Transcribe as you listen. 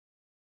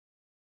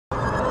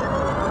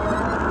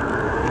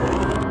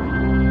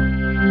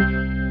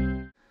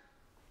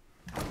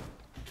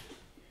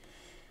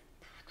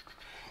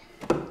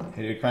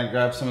Hey, dude, can I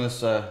grab some of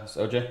this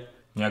OJ?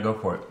 Yeah, go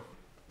for it.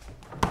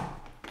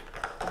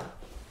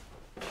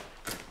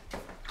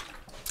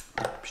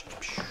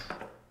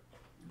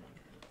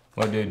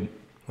 What, dude?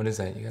 What is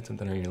that? You got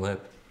something on your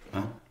lip.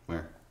 Huh?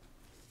 Where?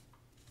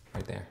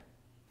 Right there.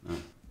 Oh.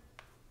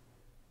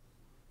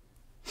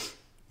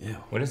 Ew.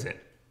 What is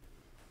it?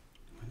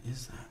 What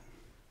is that?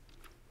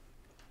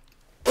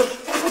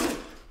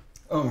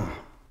 Oh.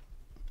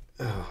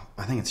 Oh,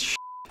 I think it's shit.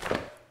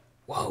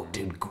 Whoa,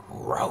 dude,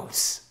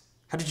 gross.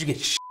 How did you get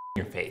shit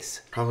in your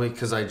face? Probably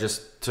because I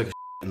just took a shit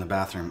in the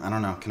bathroom. I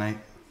don't know. Can I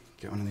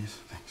get one of these?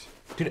 Thanks.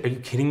 Dude, are you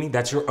kidding me?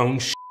 That's your own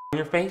shit on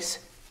your face?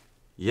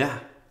 Yeah.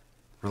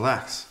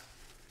 Relax.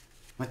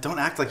 Don't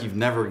act like you've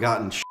never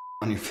gotten shit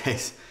on your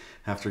face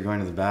after going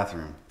to the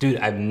bathroom. Dude,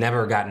 I've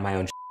never gotten my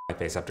own shit on my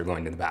face after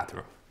going to the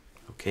bathroom.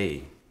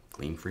 Okay.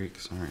 Clean freak.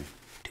 Sorry.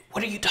 Dude,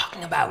 what are you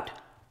talking about?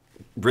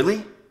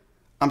 Really?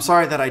 I'm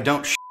sorry that I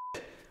don't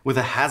shit with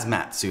a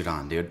hazmat suit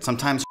on, dude.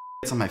 Sometimes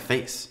shit's on my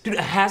face. Dude,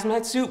 a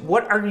hazmat suit?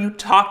 What are you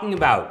talking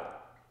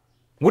about?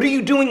 What are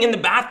you doing in the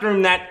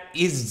bathroom that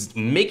is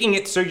making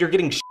it so you're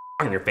getting shit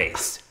on your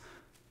face?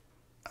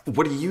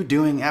 What are you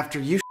doing after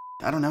you shit?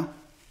 I don't know.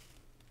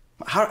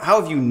 How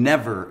have you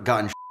never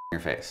gotten shit on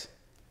your face?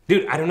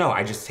 Dude, I don't know.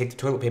 I just take the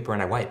toilet paper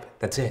and I wipe.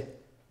 That's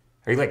it.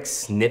 Are you like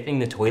sniffing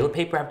the toilet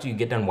paper after you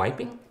get done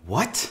wiping?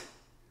 What?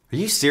 Are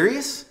you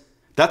serious?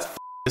 That's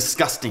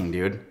disgusting,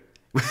 dude.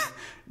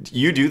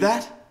 You do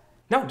that?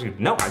 No, dude,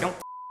 no, I don't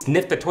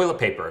sniff the toilet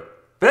paper.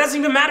 But that doesn't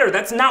even matter.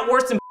 That's not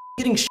worse than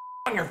getting shit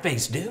on your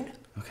face, dude.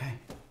 Okay,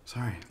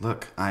 sorry.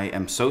 Look, I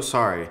am so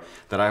sorry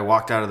that I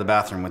walked out of the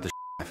bathroom with the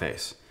shit on my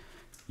face.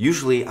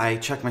 Usually I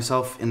check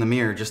myself in the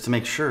mirror just to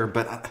make sure,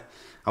 but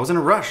I was in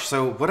a rush,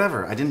 so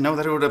whatever. I didn't know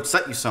that it would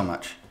upset you so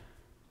much.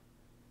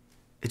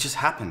 It just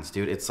happens,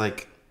 dude. It's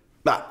like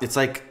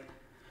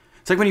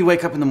when you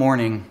wake up in the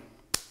morning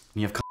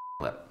and you have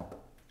lip.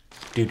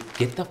 Dude,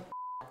 get the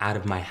out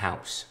of my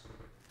house.